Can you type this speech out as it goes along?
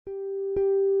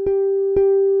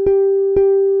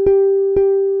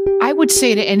would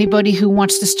say to anybody who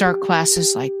wants to start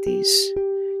classes like these,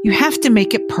 you have to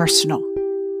make it personal.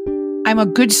 I'm a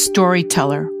good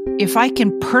storyteller. If I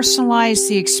can personalize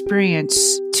the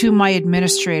experience to my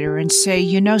administrator and say,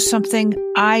 you know something,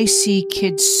 I see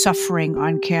kids suffering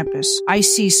on campus. I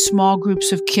see small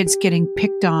groups of kids getting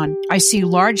picked on. I see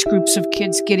large groups of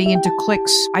kids getting into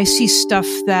cliques. I see stuff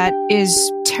that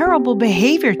is terrible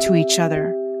behavior to each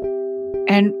other.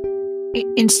 And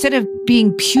instead of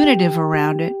being punitive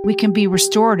around it, we can be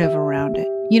restorative around it.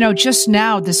 You know, just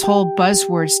now, this whole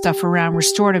buzzword stuff around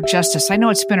restorative justice, I know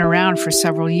it's been around for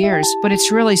several years, but it's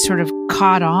really sort of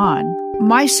caught on.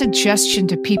 My suggestion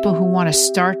to people who want to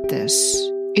start this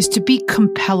is to be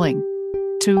compelling,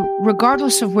 to,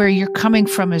 regardless of where you're coming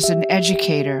from as an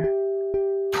educator,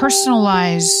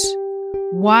 personalize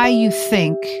why you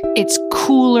think it's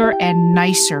cooler and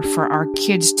nicer for our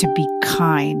kids to be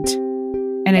kind.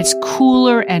 And it's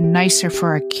cooler and nicer for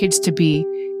our kids to be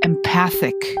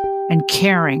empathic and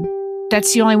caring.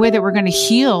 That's the only way that we're going to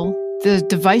heal the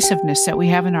divisiveness that we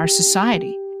have in our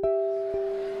society.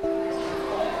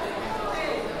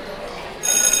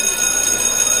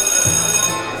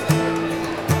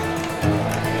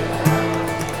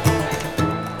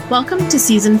 Welcome to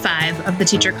Season 5 of the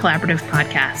Teacher Collaborative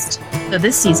podcast. So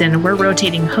this season, we're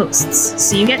rotating hosts,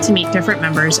 so you get to meet different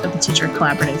members of the Teacher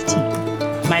Collaborative team.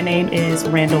 My name is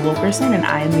Randall Wilkerson, and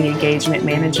I am the Engagement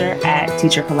Manager at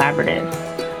Teacher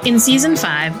Collaborative. In Season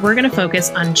 5, we're going to focus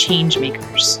on change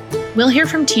makers. We'll hear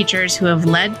from teachers who have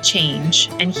led change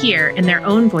and hear in their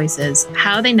own voices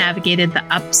how they navigated the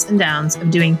ups and downs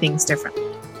of doing things differently.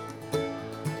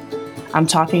 I'm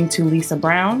talking to Lisa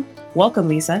Brown. Welcome,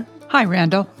 Lisa. Hi,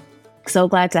 Randall. So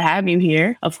glad to have you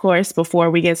here. Of course,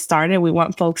 before we get started, we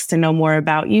want folks to know more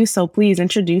about you. So please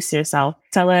introduce yourself.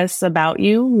 Tell us about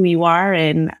you, who you are,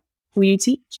 and who you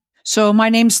teach. So my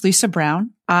name's Lisa Brown.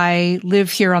 I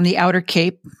live here on the Outer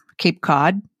Cape, Cape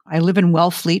Cod. I live in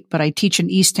Wellfleet, but I teach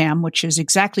in Eastham, which is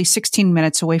exactly 16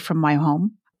 minutes away from my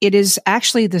home. It is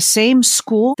actually the same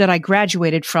school that I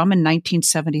graduated from in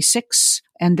 1976.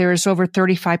 And there's over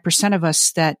 35% of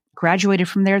us that graduated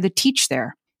from there that teach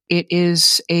there. It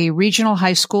is a regional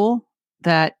high school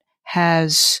that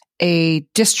has a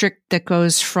district that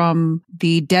goes from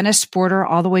the Dennis border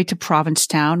all the way to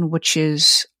Provincetown, which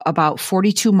is about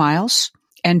 42 miles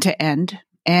end to end.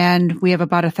 And we have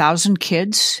about 1,000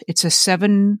 kids. It's a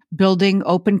 7-building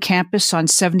open campus on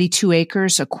 72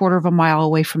 acres, a quarter of a mile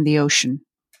away from the ocean.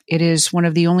 It is one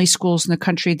of the only schools in the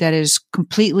country that is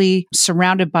completely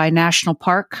surrounded by national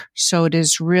park. So it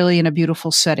is really in a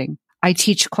beautiful setting. I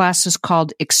teach classes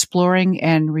called Exploring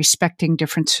and Respecting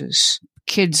Differences.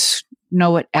 Kids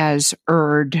know it as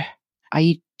ERD.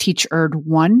 I teach ERD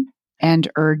 1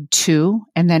 and ERD 2,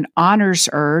 and then Honors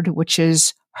ERD, which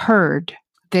is HERD.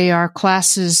 They are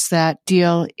classes that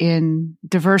deal in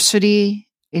diversity,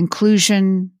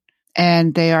 inclusion,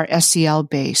 and they are SEL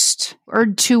based.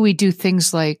 ERD 2, we do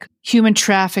things like human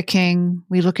trafficking.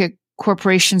 We look at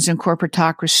corporations and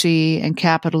corporatocracy and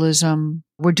capitalism.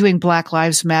 We're doing Black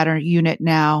Lives Matter unit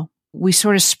now. We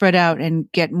sort of spread out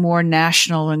and get more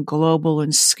national and global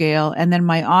in scale. And then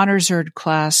my honors ERD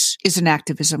class is an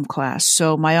activism class.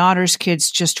 So my honors kids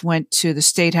just went to the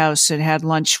State House and had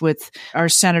lunch with our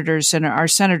senators and our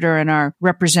senator and our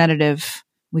representative.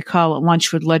 We call it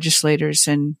lunch with legislators,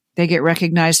 and they get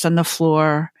recognized on the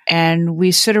floor. And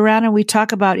we sit around and we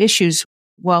talk about issues.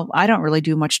 Well, I don't really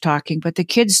do much talking, but the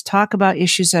kids talk about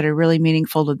issues that are really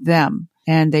meaningful to them.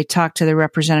 And they talk to their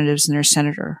representatives and their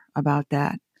senator about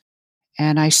that.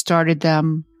 And I started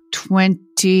them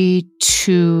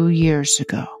 22 years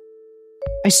ago.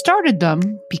 I started them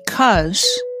because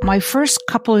my first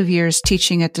couple of years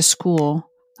teaching at the school,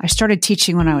 I started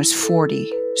teaching when I was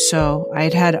 40. So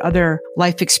I'd had other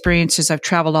life experiences. I've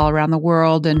traveled all around the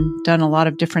world and done a lot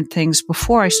of different things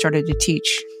before I started to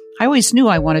teach. I always knew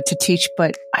I wanted to teach,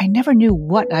 but I never knew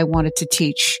what I wanted to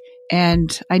teach.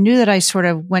 And I knew that I sort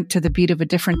of went to the beat of a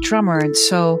different drummer. And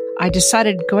so I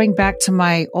decided going back to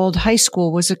my old high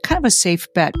school was a kind of a safe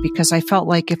bet, because I felt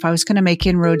like if I was going to make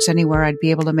inroads anywhere, I'd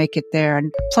be able to make it there.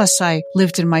 And plus, I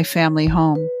lived in my family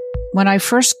home. When I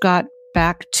first got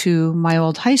back to my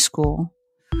old high school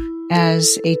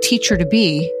as a teacher to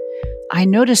be, I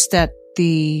noticed that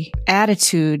the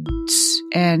attitudes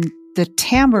and the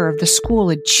timbre of the school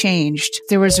had changed.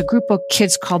 There was a group of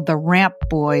kids called the Ramp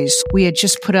Boys. We had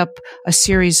just put up a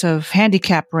series of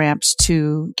handicap ramps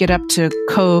to get up to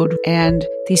code, and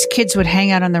these kids would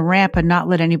hang out on the ramp and not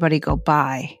let anybody go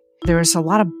by. There was a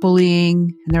lot of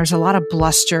bullying and there was a lot of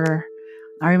bluster.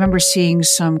 I remember seeing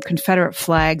some Confederate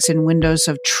flags in windows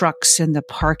of trucks in the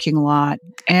parking lot.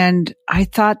 And I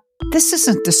thought, this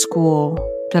isn't the school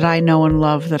that I know and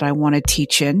love that I want to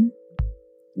teach in.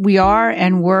 We are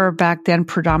and were back then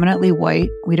predominantly white.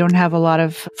 We don't have a lot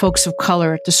of folks of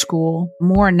color at the school.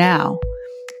 More now,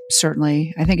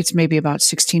 certainly. I think it's maybe about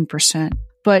 16%.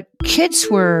 But kids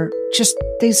were just,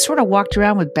 they sort of walked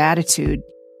around with beatitude.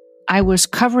 I was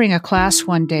covering a class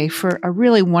one day for a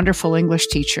really wonderful English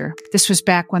teacher. This was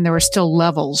back when there were still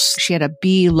levels. She had a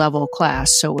B level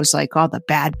class, so it was like all the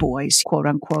bad boys, quote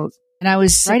unquote. And I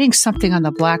was writing something on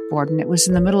the blackboard, and it was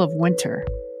in the middle of winter.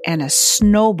 And a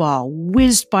snowball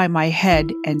whizzed by my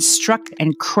head and struck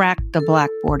and cracked the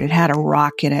blackboard. It had a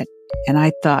rock in it. And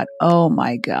I thought, oh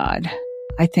my God,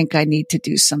 I think I need to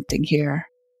do something here.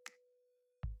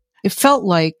 It felt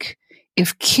like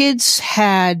if kids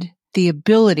had the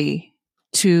ability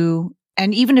to,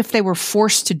 and even if they were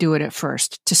forced to do it at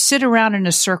first, to sit around in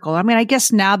a circle. I mean, I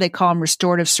guess now they call them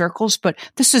restorative circles, but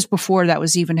this is before that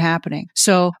was even happening.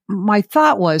 So my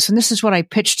thought was, and this is what I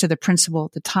pitched to the principal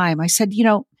at the time, I said,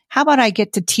 how about I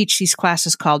get to teach these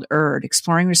classes called ERD,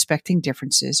 Exploring Respecting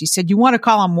Differences? He said, you want to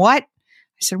call them what?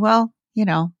 I said, well,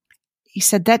 he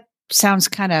said, that sounds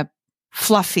kind of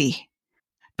fluffy.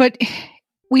 But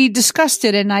we discussed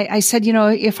it, and I said,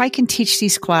 if I can teach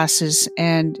these classes,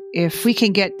 and if we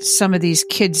can get some of these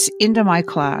kids into my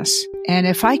class, and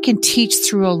if I can teach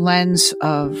through a lens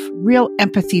of real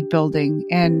empathy building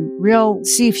and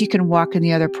see if you can walk in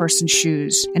the other person's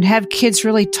shoes and have kids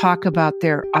really talk about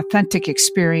their authentic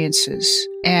experiences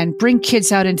and bring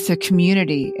kids out into the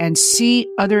community and see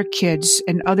other kids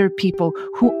and other people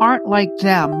who aren't like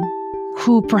them,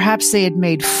 who perhaps they had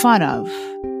made fun of,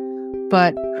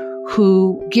 but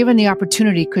who, given the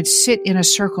opportunity, could sit in a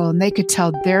circle and they could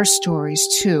tell their stories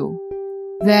too,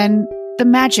 then the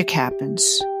magic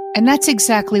happens. And that's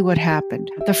exactly what happened.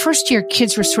 The first year,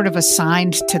 kids were sort of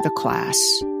assigned to the class.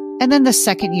 And then the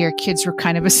second year, kids were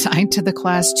kind of assigned to the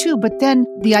class too. But then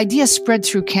the idea spread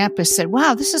through campus that,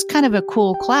 wow, this is kind of a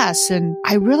cool class. And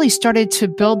I really started to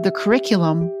build the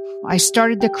curriculum. I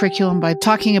started the curriculum by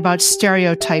talking about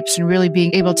stereotypes and really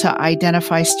being able to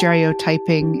identify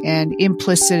stereotyping and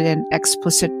implicit and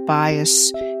explicit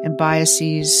bias and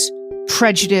biases,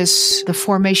 prejudice, the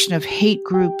formation of hate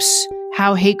groups,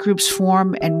 how hate groups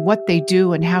form and what they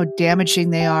do and how damaging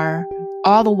they are,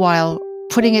 all the while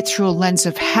putting it through a lens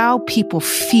of how people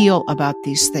feel about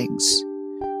these things.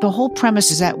 The whole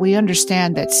premise is that we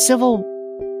understand that civil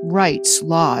rights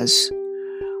laws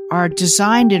are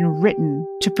designed and written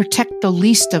to protect the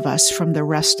least of us from the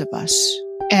rest of us.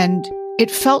 And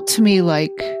it felt to me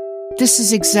like this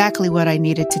is exactly what I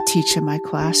needed to teach in my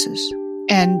classes.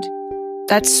 And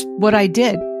that's what I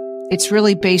did. It's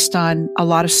really based on a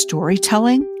lot of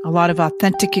storytelling, a lot of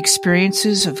authentic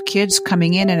experiences of kids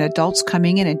coming in and adults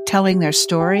coming in and telling their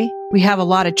story. We have a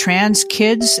lot of trans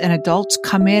kids and adults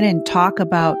come in and talk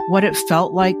about what it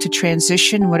felt like to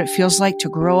transition, what it feels like to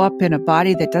grow up in a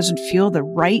body that doesn't feel the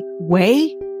right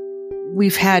way.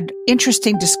 We've had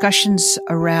interesting discussions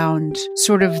around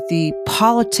sort of the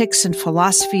politics and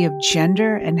philosophy of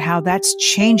gender and how that's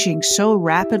changing so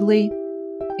rapidly.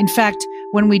 In fact,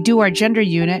 when we do our gender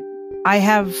unit, I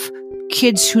have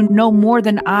kids who know more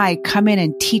than I come in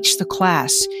and teach the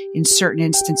class in certain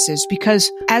instances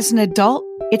because as an adult,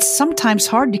 it's sometimes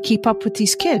hard to keep up with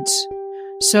these kids.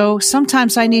 So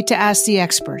sometimes I need to ask the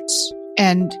experts,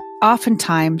 and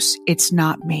oftentimes it's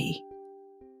not me.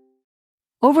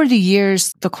 Over the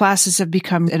years, the classes have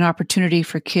become an opportunity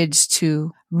for kids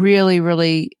to really,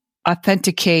 really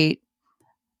authenticate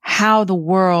how the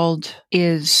world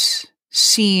is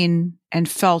seen and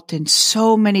felt in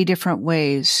so many different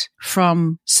ways,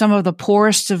 from some of the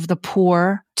poorest of the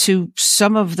poor to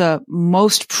some of the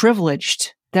most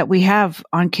privileged that we have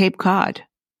on Cape Cod.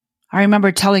 I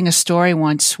remember telling a story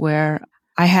once where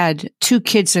I had two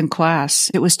kids in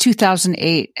class. It was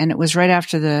 2008, and it was right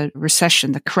after the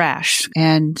recession, the crash.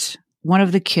 And one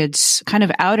of the kids kind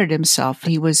of outed himself.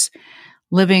 He was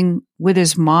living with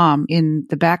his mom in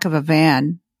the back of a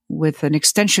van with an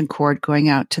extension cord going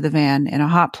out to the van and a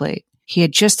hot plate. He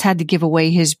had just had to give away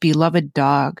his beloved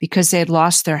dog because they had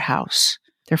lost their house.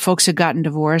 Their folks had gotten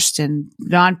divorced and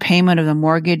non-payment of the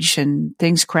mortgage, and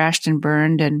things crashed and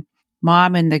burned. And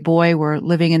Mom and the boy were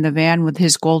living in the van with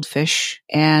his goldfish,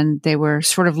 and they were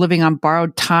sort of living on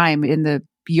borrowed time in the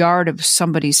yard of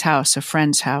somebody's house, a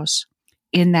friend's house.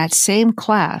 In that same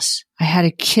class, I had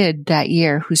a kid that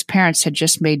year whose parents had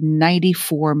just made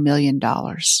 $94 million.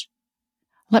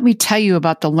 Let me tell you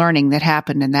about the learning that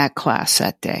happened in that class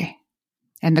that day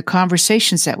and the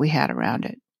conversations that we had around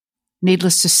it.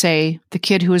 Needless to say, the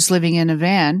kid who was living in a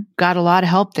van got a lot of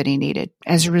help that he needed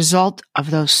as a result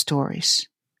of those stories.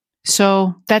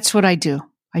 So that's what I do.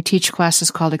 I teach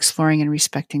classes called Exploring and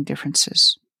Respecting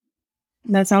Differences.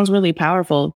 That sounds really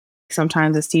powerful.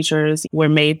 Sometimes as teachers, we're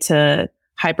made to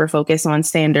hyper focus on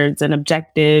standards and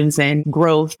objectives and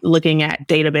growth, looking at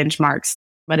data benchmarks.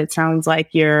 But it sounds like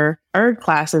your ERG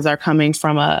classes are coming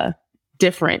from a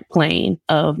different plane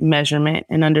of measurement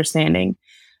and understanding.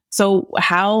 So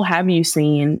how have you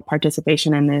seen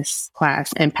participation in this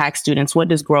class impact students? What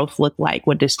does growth look like?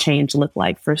 What does change look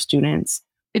like for students?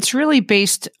 It's really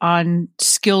based on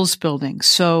skills building.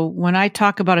 So when I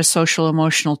talk about a social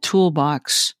emotional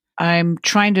toolbox, I'm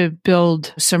trying to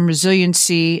build some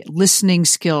resiliency, listening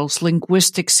skills,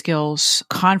 linguistic skills,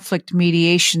 conflict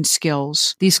mediation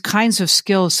skills, these kinds of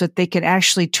skills that they can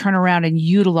actually turn around and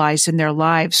utilize in their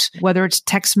lives, whether it's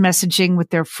text messaging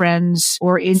with their friends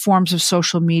or in forms of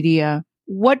social media.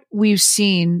 What we've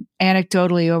seen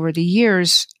anecdotally over the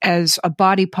years as a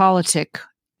body politic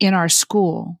in our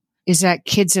school is that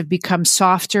kids have become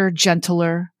softer,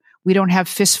 gentler. We don't have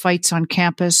fistfights on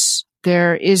campus.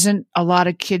 There isn't a lot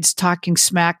of kids talking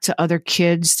smack to other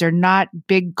kids. They're not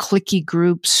big cliquey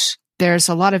groups. There's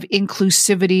a lot of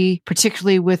inclusivity,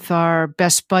 particularly with our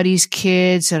best buddies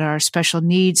kids and our special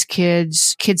needs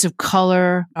kids, kids of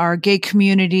color, our gay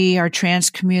community, our trans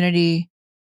community.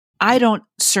 I don't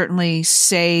certainly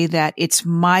say that it's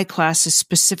my classes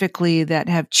specifically that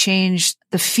have changed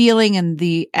the feeling and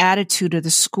the attitude of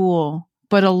the school,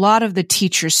 but a lot of the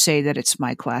teachers say that it's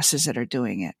my classes that are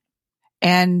doing it.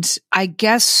 And I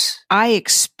guess I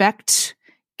expect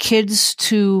kids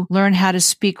to learn how to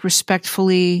speak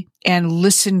respectfully and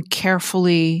listen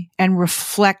carefully and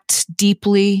reflect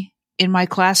deeply in my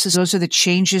classes. Those are the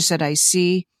changes that I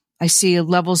see. I see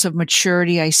levels of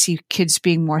maturity. I see kids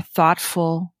being more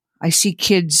thoughtful. I see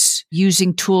kids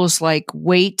using tools like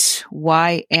WAIT,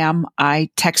 why am I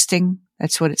texting?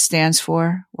 That's what it stands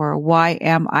for. Or why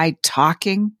am I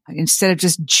talking? Instead of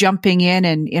just jumping in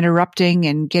and interrupting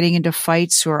and getting into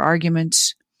fights or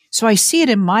arguments. So I see it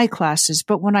in my classes,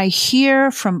 but when I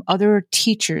hear from other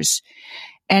teachers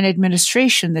and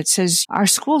administration that says our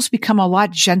school's become a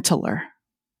lot gentler,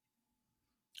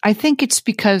 I think it's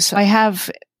because I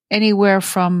have anywhere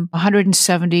from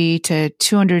 170 to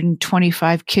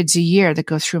 225 kids a year that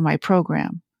go through my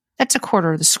program. That's a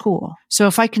quarter of the school. So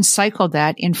if I can cycle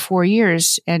that in 4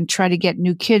 years and try to get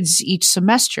new kids each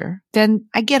semester, then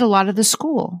I get a lot of the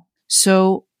school.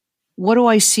 So what do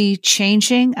I see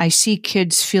changing? I see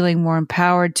kids feeling more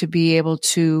empowered to be able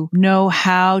to know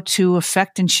how to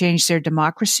affect and change their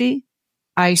democracy.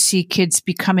 I see kids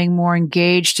becoming more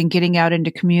engaged and getting out into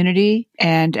community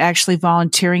and actually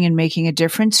volunteering and making a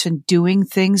difference and doing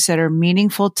things that are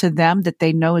meaningful to them that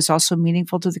they know is also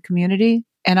meaningful to the community.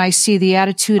 And I see the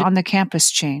attitude on the campus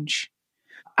change.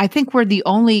 I think we're the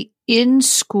only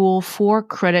in-school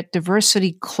 4-credit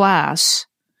diversity class.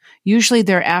 Usually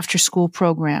they're after-school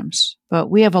programs, but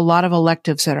we have a lot of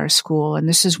electives at our school, and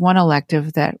this is one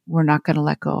elective that we're not going to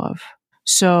let go of.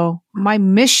 So my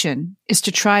mission is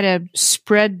to try to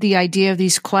spread the idea of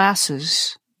these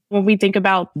classes. When we think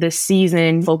about this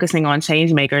season focusing on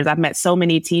change makers, I've met so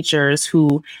many teachers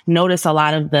who notice a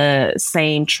lot of the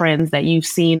same trends that you've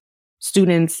seen.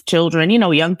 Students, children,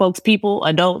 young folks, people,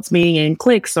 adults being in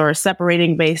cliques or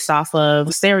separating based off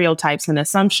of stereotypes and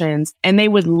assumptions. And they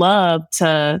would love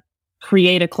to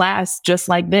create a class just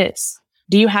like this.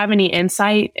 Do you have any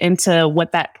insight into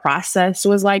what that process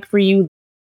was like for you?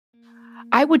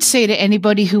 I would say to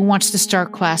anybody who wants to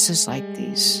start classes like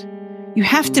these, you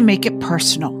have to make it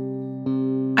personal.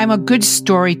 I'm a good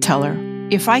storyteller.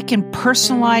 If I can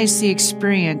personalize the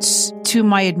experience to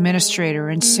my administrator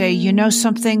and say, you know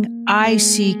something, I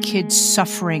see kids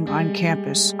suffering on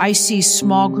campus. I see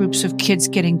small groups of kids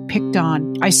getting picked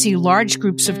on. I see large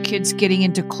groups of kids getting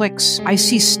into cliques. I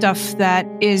see stuff that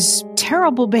is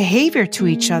terrible behavior to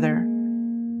each other.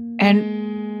 And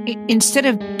instead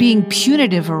of being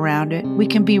punitive around it, we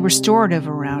can be restorative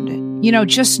around it.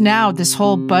 Just now, this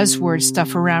whole buzzword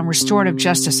stuff around restorative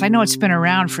justice, I know it's been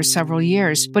around for several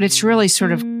years, but it's really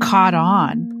sort of caught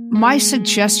on. My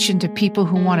suggestion to people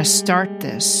who want to start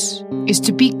this is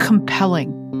to be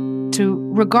compelling, to,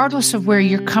 regardless of where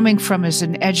you're coming from as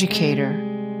an educator,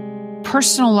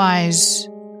 personalize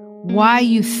why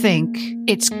you think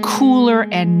it's cooler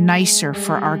and nicer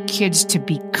for our kids to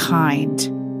be kind.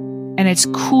 And it's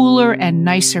cooler and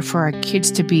nicer for our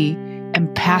kids to be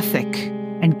empathic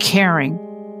and caring.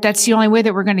 That's the only way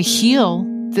that we're going to heal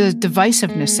the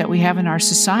divisiveness that we have in our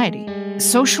society.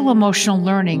 Social emotional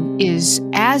learning is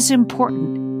as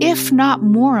important, if not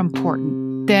more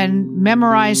important, than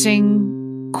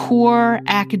memorizing core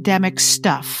academic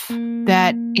stuff.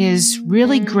 that is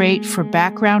really great for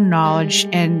background knowledge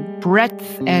and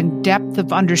breadth and depth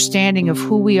of understanding of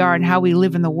who we are and how we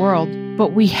live in the world.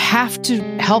 But we have to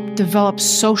help develop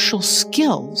social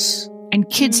skills, and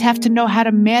kids have to know how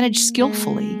to manage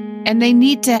skillfully. And they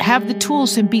need to have the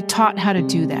tools and be taught how to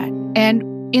do that.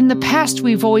 And in the past,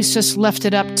 we've always just left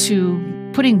it up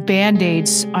to putting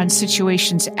Band-Aids on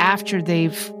situations after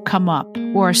they've come up,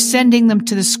 or sending them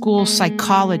to the school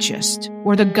psychologist,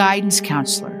 or the guidance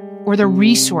counselor, or the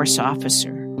resource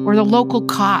officer, or the local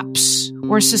cops,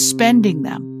 or suspending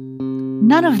them.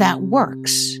 None of that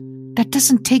works. That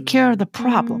doesn't take care of the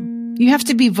problem. You have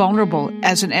to be vulnerable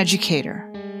as an educator,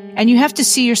 and you have to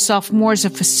see yourself more as a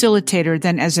facilitator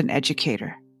than as an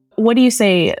educator. What do you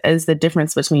say is the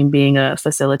difference between being a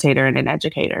facilitator and an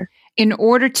educator? In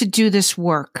order to do this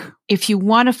work, if you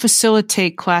want to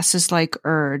facilitate classes like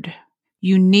ERD,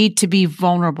 you need to be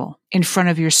vulnerable in front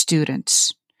of your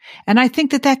students. And I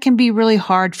think that can be really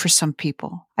hard for some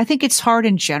people. I think it's hard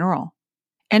in general.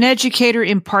 An educator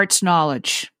imparts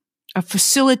knowledge. A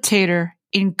facilitator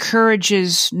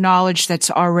encourages knowledge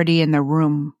that's already in the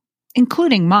room,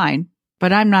 including mine,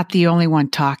 but I'm not the only one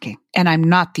talking, and I'm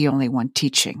not the only one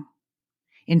teaching.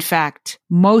 In fact,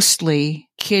 mostly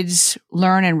kids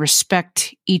learn and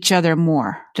respect each other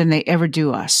more than they ever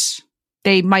do us.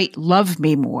 They might love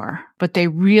me more, but they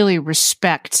really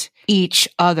respect each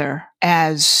other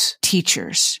as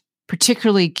teachers,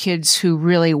 particularly kids who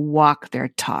really walk their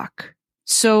talk.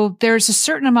 So there's a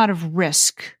certain amount of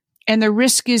risk. And the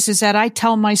risk is that I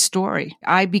tell my story.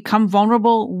 I become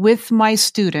vulnerable with my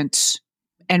students.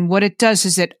 And what it does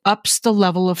is it ups the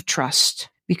level of trust,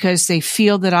 because they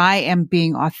feel that I am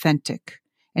being authentic.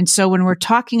 And so when we're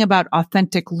talking about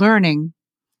authentic learning,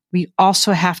 we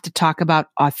also have to talk about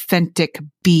authentic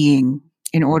being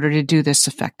in order to do this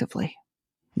effectively.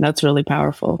 That's really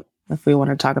powerful. If we want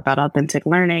to talk about authentic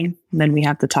learning, then we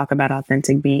have to talk about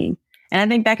authentic being. And I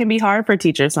think that can be hard for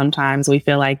teachers sometimes. We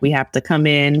feel like we have to come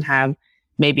in, have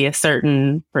maybe a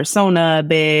certain persona a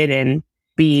bit, and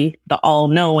be the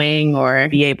all-knowing, or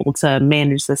be able to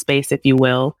manage the space, if you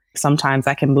will. Sometimes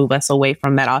that can move us away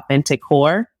from that authentic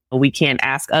core. We can't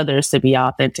ask others to be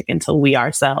authentic until we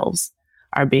ourselves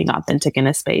are being authentic in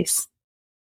a space.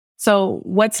 So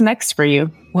what's next for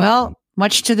you? Well,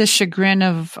 much to the chagrin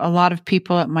of a lot of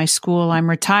people at my school, I'm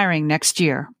retiring next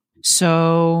year.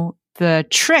 So the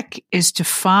trick is to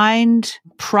find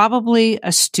probably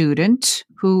a student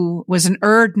who was an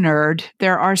ERD nerd.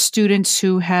 There are students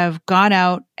who have gone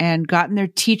out and gotten their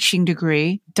teaching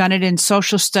degree, done it in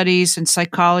social studies and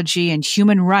psychology and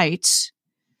human rights.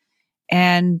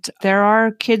 And there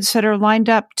are kids that are lined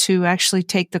up to actually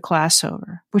take the class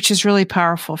over, which is really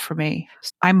powerful for me.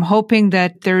 I'm hoping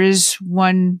that there is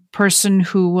one person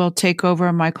who will take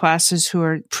over my classes who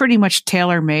are pretty much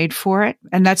tailor-made for it.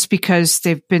 And that's because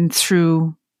they've been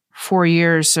through 4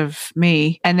 years of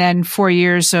me and then 4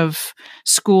 years of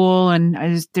school,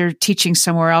 and they're teaching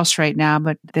somewhere else right now,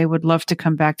 but they would love to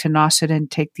come back to Nauset and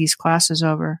take these classes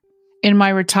over. In my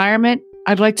retirement,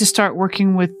 I'd like to start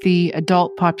working with the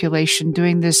adult population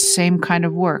doing this same kind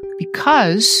of work,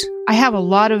 because I have a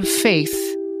lot of faith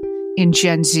in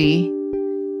Gen Z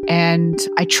and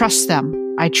I trust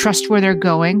them. I trust where they're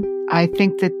going. I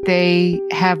think that they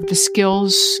have the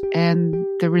skills and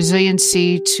the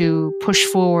resiliency to push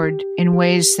forward in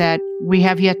ways that we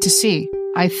have yet to see.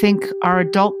 I think our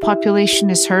adult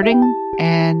population is hurting,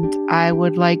 and I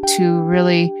would like to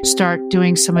really start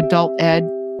doing some adult ed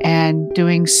and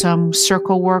doing some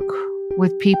circle work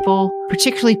with people,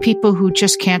 particularly people who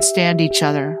just can't stand each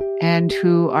other and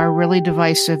who are really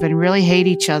divisive and really hate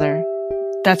each other.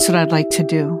 That's what I'd like to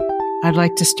do. I'd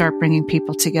like to start bringing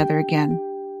people together again,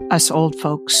 us old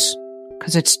folks,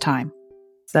 because it's time.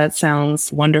 That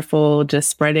sounds wonderful. Just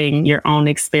spreading your own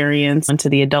experience into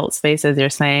the adult space, as you're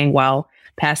saying, while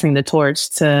passing the torch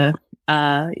to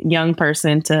a young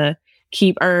person to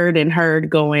keep ERD and HERD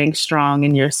going strong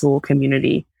in your school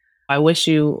community. I wish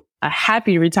you a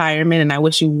happy retirement, and I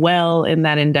wish you well in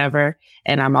that endeavor.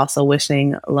 And I'm also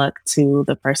wishing luck to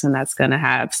the person that's going to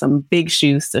have some big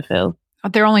shoes to fill.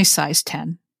 They're only size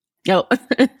 10. Oh,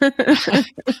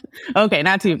 okay.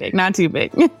 Not too big, not too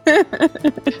big.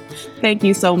 Thank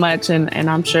you so much. And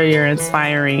I'm sure you're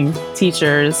inspiring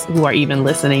teachers who are even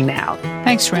listening now.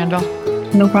 Thanks, Randall.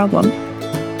 No problem.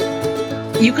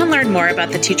 You can learn more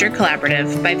about the Teacher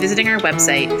Collaborative by visiting our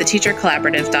website,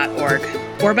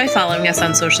 theteachercollaborative.org, or by following us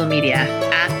on social media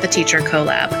at The Teacher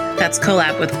Collab. That's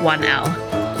collab with 1 L.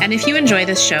 And if you enjoy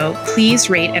this show, please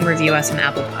rate and review us on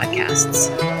Apple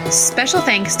Podcasts. Special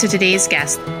thanks to today's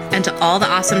guest and to all the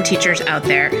awesome teachers out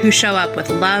there who show up with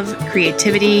love,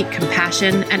 creativity,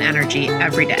 compassion, and energy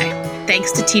every day.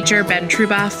 Thanks to teacher Ben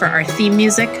Truba for our theme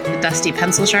music, The Dusty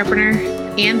Pencil Sharpener.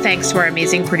 And thanks to our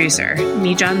amazing producer,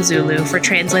 Mijan Zulu, for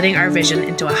translating our vision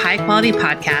into a high-quality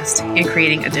podcast and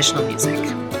creating additional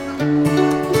music.